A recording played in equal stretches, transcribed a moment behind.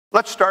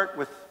Let's start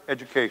with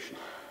education.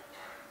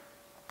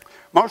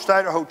 Most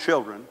Idaho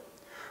children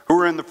who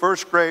were in the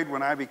first grade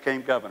when I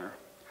became governor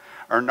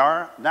are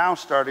now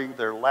starting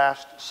their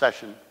last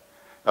session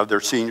of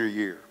their senior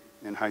year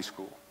in high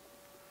school.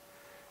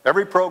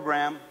 Every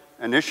program,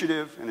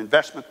 initiative, and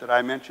investment that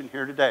I mentioned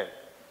here today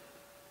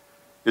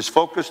is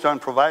focused on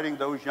providing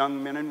those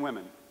young men and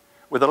women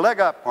with a leg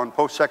up on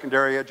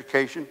post-secondary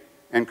education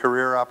and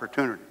career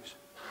opportunities.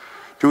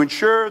 To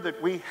ensure that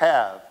we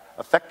have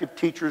effective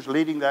teachers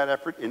leading that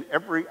effort in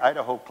every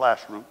Idaho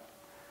classroom,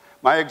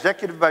 my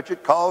executive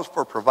budget calls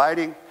for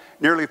providing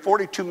nearly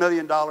 $42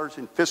 million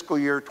in fiscal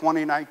year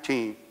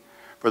 2019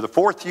 for the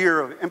fourth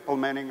year of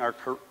implementing our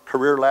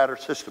career ladder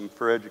system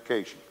for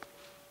education.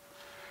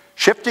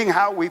 Shifting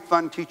how we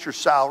fund teacher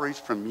salaries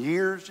from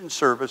years in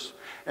service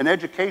and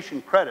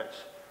education credits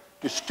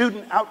to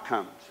student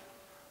outcomes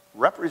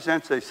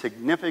represents a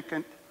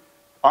significant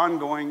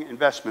ongoing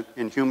investment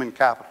in human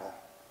capital,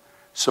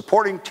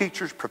 supporting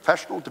teachers'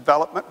 professional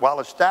development while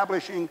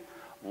establishing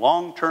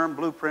long-term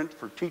blueprints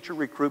for teacher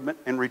recruitment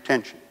and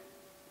retention.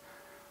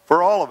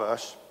 For all of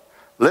us,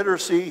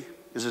 literacy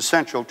is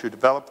essential to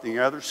develop the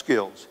other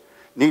skills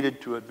needed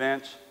to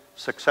advance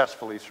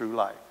successfully through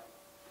life.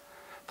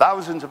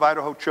 Thousands of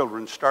Idaho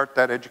children start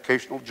that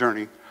educational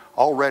journey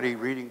already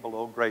reading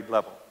below grade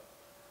level.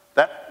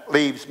 That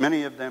leaves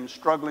many of them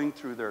struggling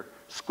through their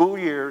school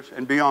years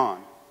and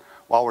beyond,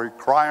 while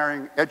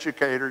requiring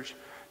educators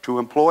to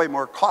employ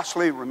more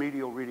costly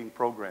remedial reading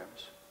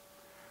programs.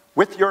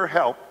 With your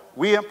help,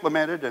 we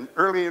implemented an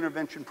early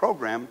intervention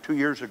program 2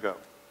 years ago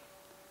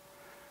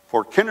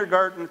for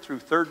kindergarten through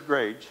third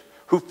grades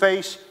who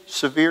face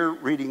severe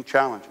reading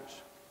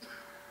challenges.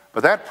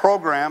 But that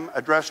program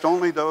addressed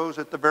only those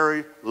at the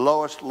very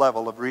lowest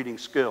level of reading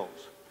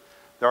skills.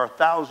 There are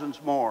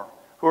thousands more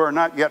who are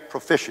not yet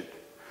proficient.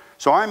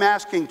 So I'm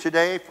asking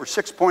today for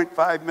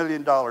 $6.5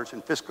 million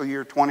in fiscal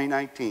year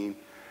 2019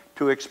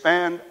 to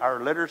expand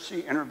our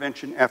literacy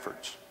intervention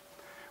efforts.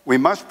 We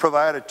must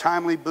provide a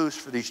timely boost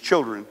for these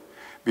children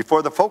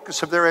before the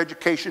focus of their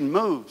education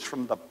moves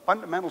from the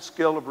fundamental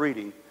skill of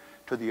reading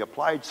to the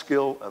applied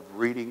skill of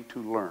reading to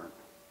learn.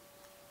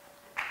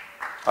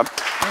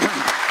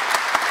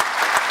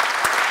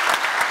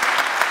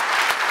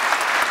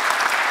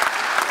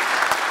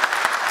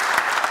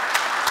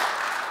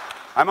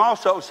 I'm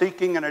also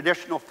seeking an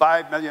additional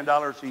 $5 million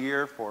a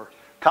year for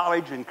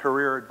college and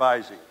career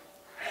advising.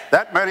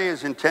 That money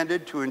is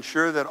intended to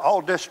ensure that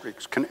all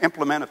districts can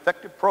implement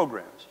effective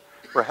programs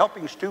for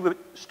helping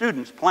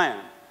students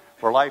plan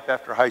for life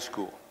after high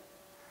school.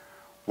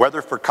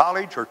 Whether for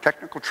college or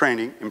technical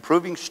training,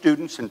 improving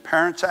students' and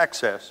parents'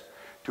 access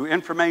to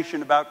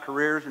information about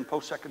careers and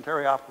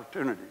post-secondary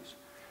opportunities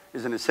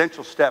is an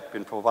essential step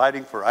in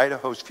providing for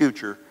Idaho's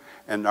future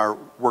and our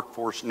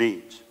workforce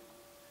needs.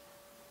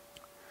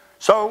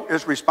 So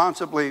is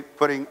responsibly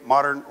putting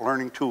modern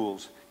learning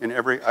tools in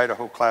every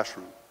Idaho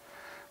classroom.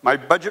 My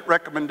budget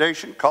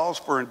recommendation calls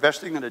for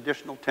investing an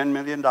additional $10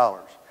 million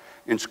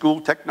in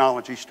school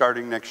technology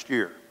starting next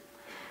year,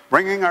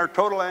 bringing our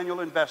total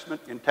annual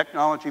investment in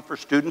technology for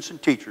students and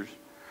teachers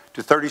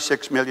to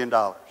 $36 million.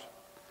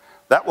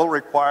 That will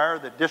require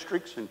that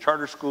districts and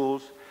charter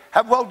schools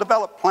have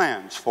well-developed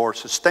plans for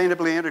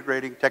sustainably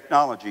integrating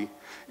technology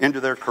into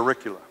their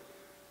curricula.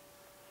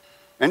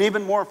 An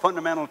even more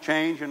fundamental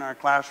change in our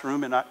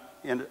classroom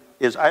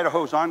is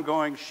Idaho's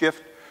ongoing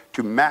shift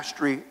to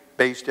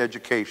mastery-based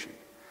education.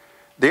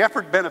 The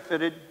effort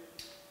benefited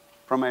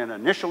from an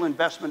initial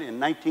investment in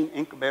 19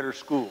 incubator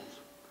schools.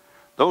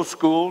 Those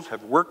schools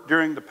have worked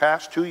during the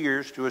past 2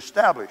 years to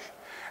establish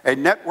a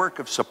network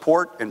of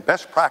support and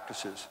best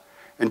practices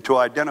and to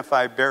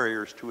identify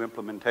barriers to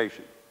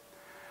implementation.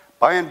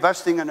 By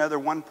investing another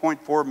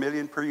 $1.4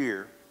 million per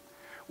year,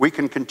 we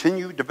can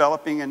continue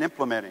developing and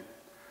implementing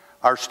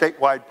our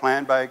statewide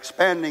plan by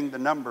expanding the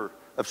number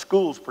of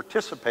schools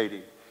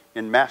participating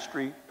in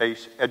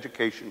mastery-based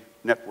education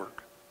network.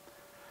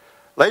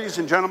 Ladies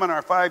and gentlemen,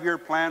 our 5-year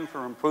plan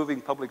for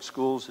improving public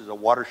schools is a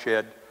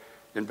watershed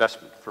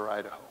investment for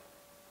Idaho,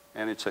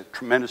 and it's a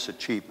tremendous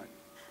achievement.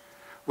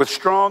 With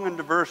strong and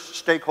diverse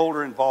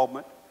stakeholder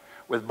involvement,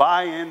 with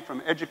buy-in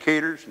from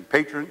educators and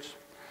patrons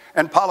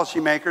and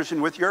policymakers,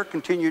 and with your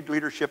continued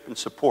leadership and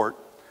support,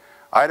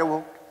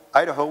 Idaho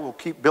will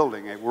keep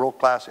building a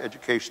world-class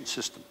education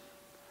system.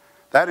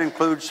 That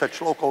includes such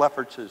local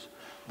efforts as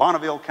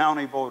Bonneville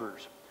County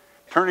voters,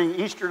 turning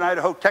Eastern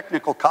Idaho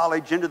Technical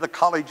College into the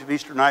College of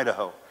Eastern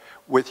Idaho,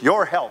 with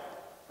your help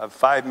of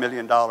 $5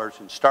 million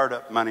in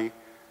startup money,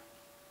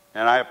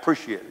 and I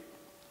appreciate it.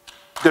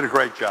 Did a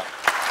great job.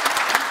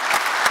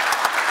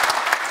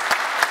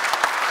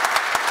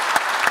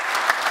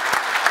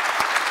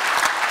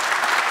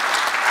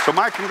 So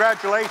my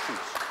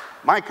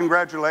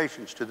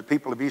congratulations to the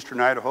people of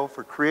Eastern Idaho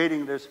for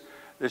creating this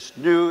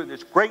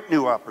great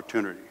new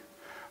opportunity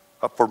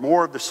for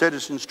more of the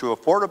citizens to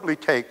affordably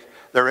take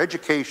their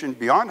education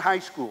beyond high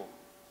school,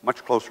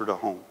 much closer to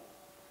home.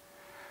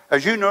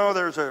 As you know,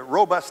 there's a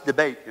robust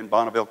debate in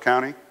Bonneville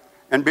County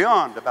and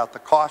beyond about the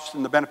costs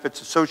and the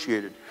benefits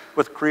associated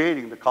with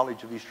creating the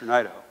College of Eastern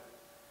Idaho.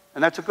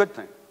 And that's a good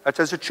thing. That's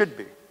as it should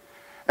be.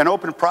 An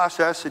open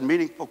process and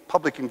meaningful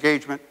public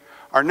engagement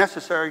are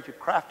necessary to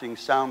crafting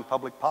sound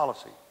public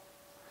policy.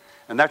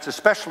 And that's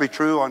especially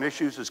true on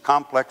issues as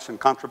complex and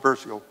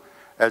controversial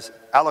as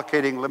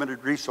allocating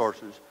limited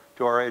resources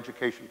to our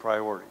education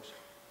priorities.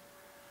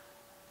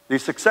 The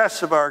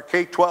success of our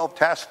K-12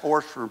 task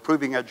force for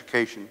improving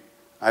education,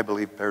 I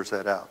believe, bears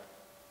that out.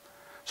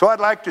 So I'd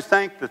like to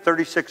thank the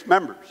 36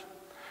 members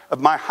of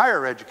my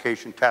higher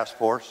education task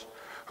force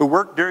who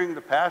worked during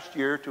the past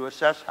year to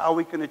assess how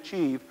we can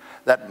achieve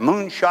that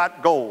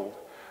moonshot goal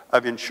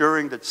of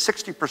ensuring that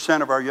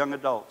 60% of our young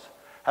adults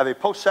have a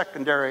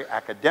post-secondary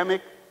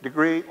academic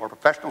degree or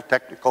professional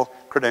technical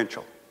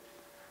credential.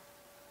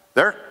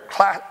 Their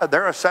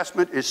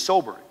assessment is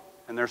sobering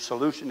and their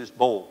solution is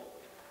bold.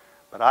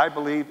 But I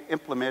believe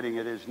implementing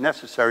it is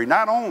necessary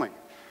not only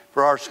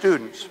for our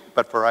students,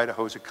 but for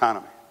Idaho's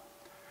economy.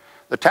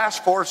 The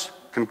task force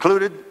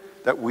concluded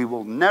that we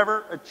will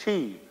never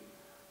achieve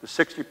the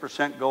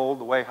 60% goal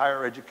the way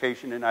higher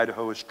education in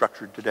Idaho is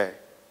structured today.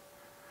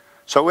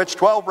 So its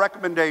 12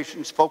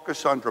 recommendations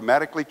focus on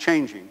dramatically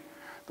changing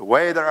the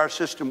way that our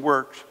system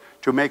works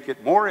to make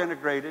it more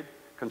integrated,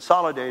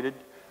 consolidated,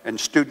 and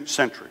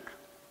student-centric.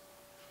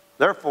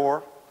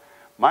 Therefore,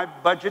 my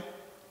budget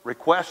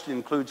request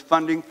includes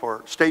funding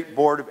for State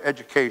Board of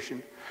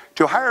Education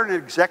to hire an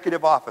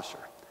executive officer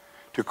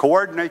to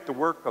coordinate the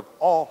work of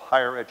all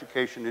higher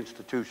education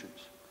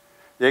institutions.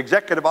 The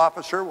executive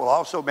officer will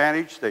also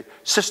manage the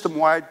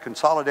system-wide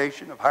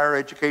consolidation of higher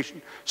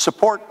education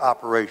support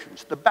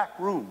operations, the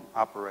backroom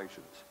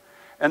operations,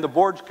 and the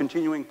board's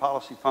continuing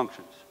policy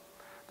functions.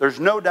 There's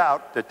no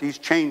doubt that these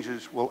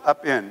changes will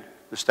upend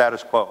the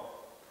status quo.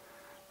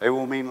 They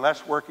will mean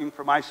less working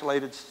from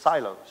isolated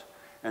silos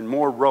and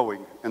more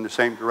rowing in the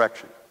same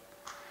direction.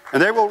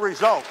 And they will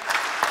result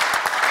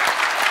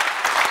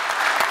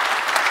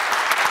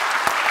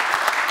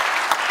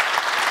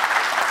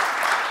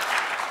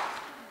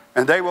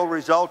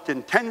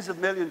in tens of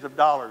millions of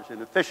dollars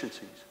in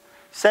efficiencies,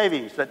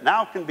 savings that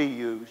now can be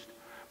used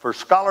for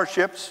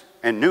scholarships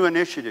and new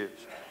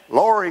initiatives,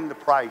 lowering the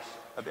price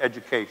of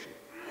education.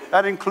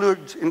 That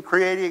includes in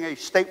creating a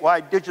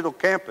statewide digital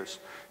campus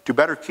to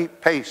better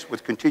keep pace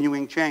with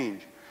continuing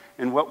change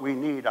in what we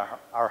need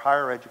our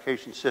higher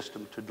education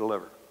system to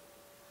deliver.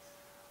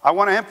 I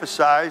want to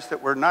emphasize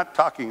that we're not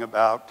talking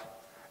about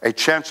a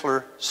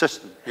chancellor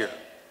system here,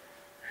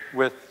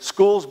 with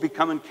schools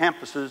becoming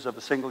campuses of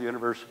a single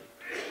university.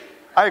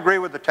 I agree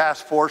with the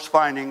task force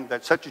finding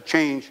that such a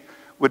change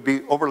would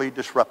be overly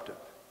disruptive.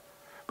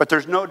 But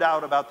there's no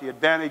doubt about the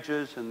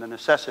advantages and the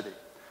necessity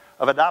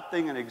of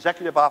adopting an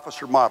executive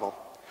officer model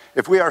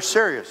if we are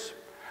serious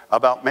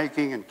about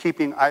making and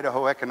keeping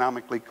Idaho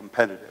economically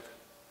competitive.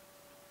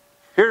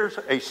 Here's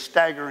a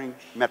staggering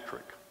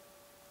metric.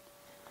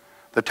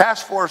 The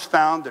task force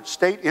found that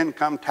state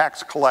income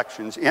tax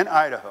collections in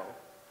Idaho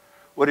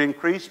would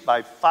increase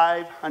by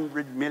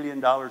 $500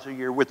 million a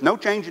year with no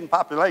change in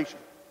population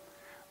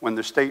when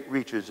the state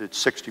reaches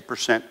its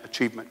 60%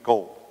 achievement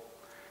goal,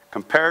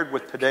 compared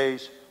with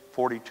today's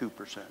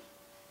 42%.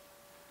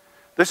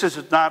 This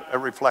is not a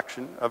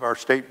reflection of our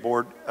State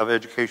Board of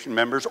Education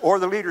members or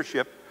the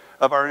leadership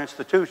of our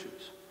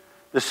institutions.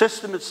 The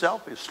system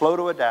itself is slow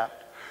to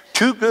adapt,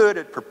 too good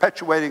at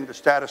perpetuating the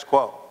status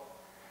quo,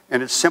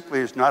 and it simply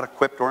is not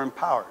equipped or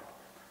empowered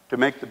to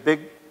make the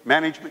big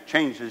management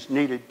changes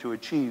needed to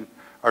achieve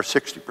our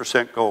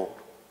 60% goal.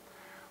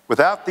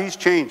 Without these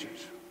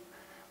changes,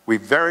 we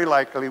very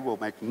likely will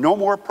make no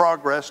more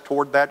progress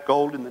toward that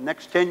goal in the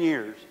next 10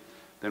 years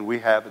than we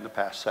have in the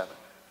past 7.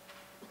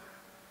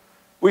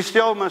 We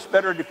still must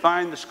better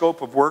define the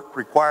scope of work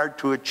required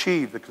to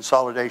achieve the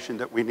consolidation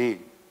that we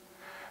need.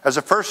 As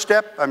a first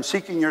step, I'm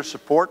seeking your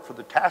support for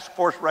the task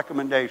force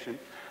recommendation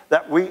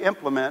that we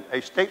implement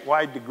a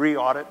statewide degree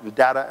audit and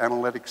data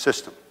analytics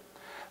system.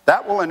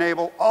 That will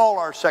enable all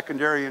our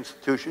secondary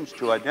institutions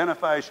to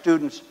identify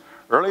students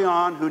early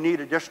on who need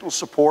additional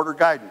support or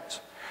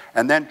guidance,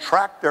 and then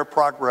track their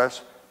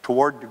progress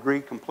toward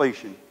degree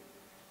completion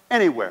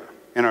anywhere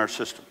in our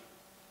system.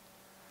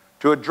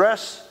 To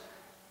address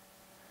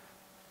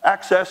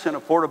access and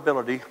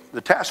affordability,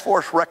 the task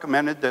force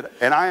recommended that,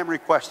 and I am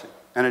requesting,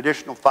 an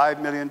additional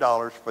 $5 million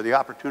for the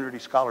Opportunity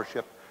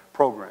Scholarship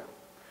Program,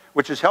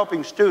 which is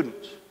helping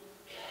students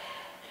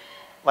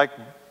like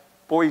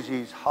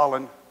Boise's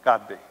Holland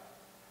Godby.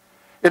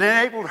 It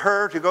enabled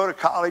her to go to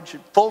college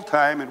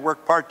full-time and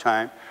work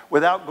part-time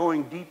without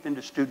going deep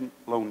into student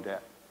loan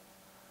debt.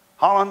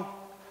 Holland,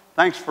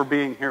 thanks for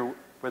being here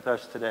with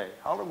us today.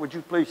 Holland, would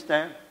you please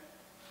stand?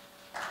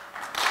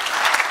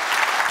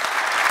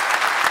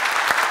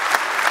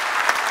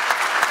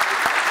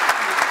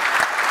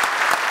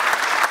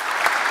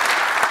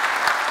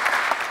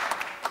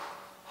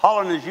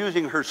 Holland is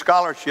using her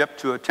scholarship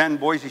to attend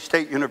Boise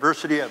State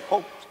University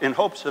in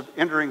hopes of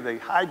entering the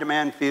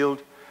high-demand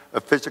field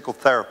of physical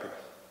therapy.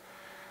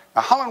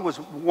 Now, Holland was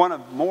one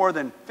of more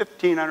than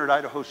 1,500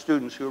 Idaho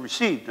students who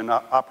received an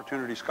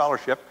Opportunity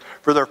Scholarship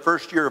for their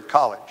first year of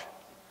college.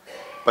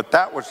 But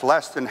that was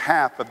less than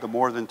half of the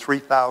more than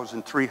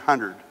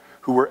 3,300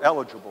 who were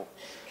eligible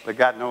but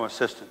got no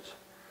assistance.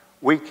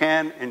 We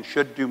can and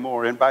should do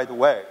more. And by the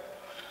way,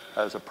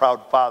 as a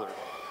proud father,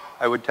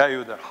 I would tell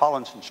you that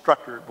Holland's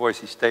instructor at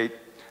Boise State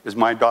is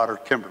my daughter,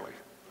 Kimberly.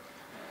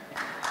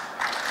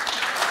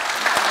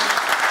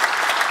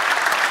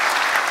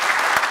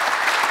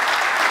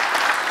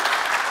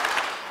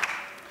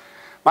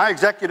 My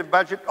executive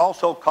budget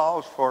also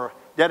calls for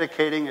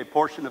dedicating a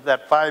portion of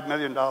that $5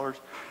 million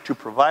to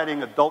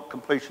providing adult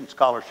completion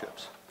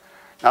scholarships.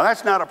 Now,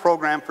 that's not a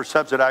program for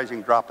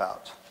subsidizing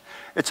dropouts.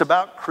 It's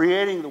about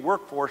creating the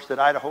workforce that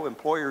Idaho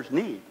employers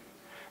need.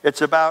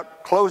 It's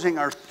about closing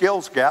our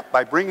skills gap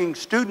by bringing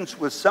students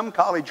with some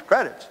college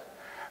credits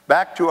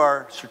back to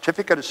our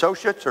certificate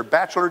associates or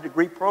bachelor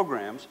degree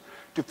programs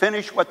to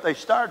finish what they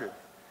started.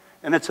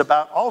 And it's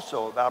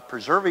also about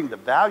preserving the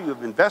value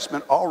of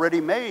investment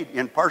already made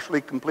in partially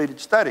completed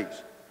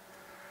studies.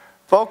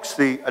 Folks,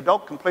 the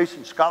Adult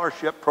Completion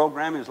Scholarship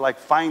Program is like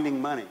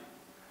finding money.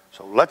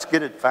 So let's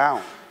get it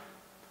found.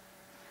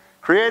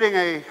 Creating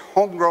a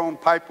homegrown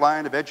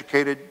pipeline of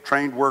educated,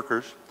 trained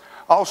workers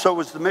also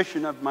was the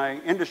mission of my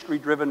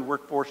industry-driven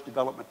Workforce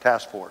Development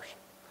Task Force.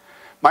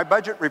 My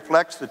budget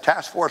reflects the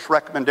task force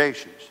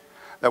recommendations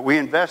that we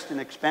invest in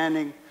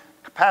expanding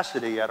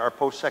capacity at our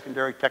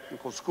post-secondary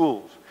technical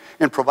schools,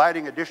 in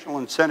providing additional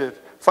incentive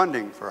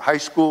funding for high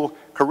school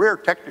career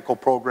technical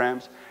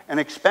programs, and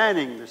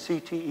expanding the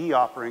CTE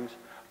offerings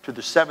to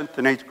the 7th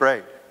and 8th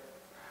grade.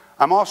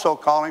 I'm also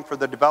calling for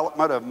the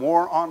development of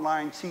more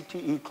online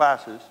CTE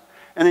classes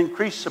and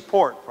increased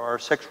support for our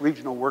 6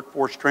 regional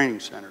workforce training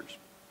centers.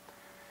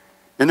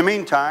 In the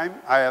meantime,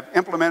 I have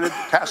implemented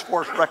task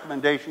force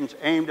recommendations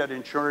aimed at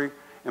ensuring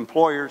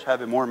employers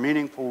have a more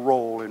meaningful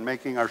role in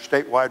making our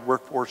statewide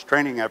workforce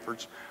training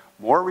efforts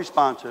more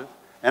responsive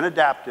and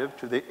adaptive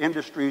to the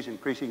industry's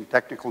increasing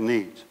technical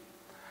needs.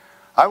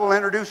 I will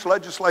introduce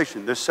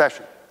legislation this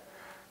session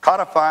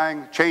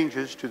codifying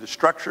changes to the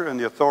structure and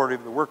the authority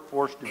of the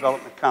Workforce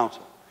Development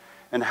Council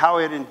and how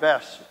it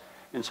invests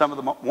in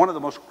one of the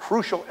most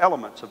crucial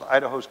elements of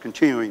Idaho's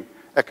continuing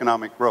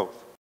economic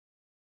growth.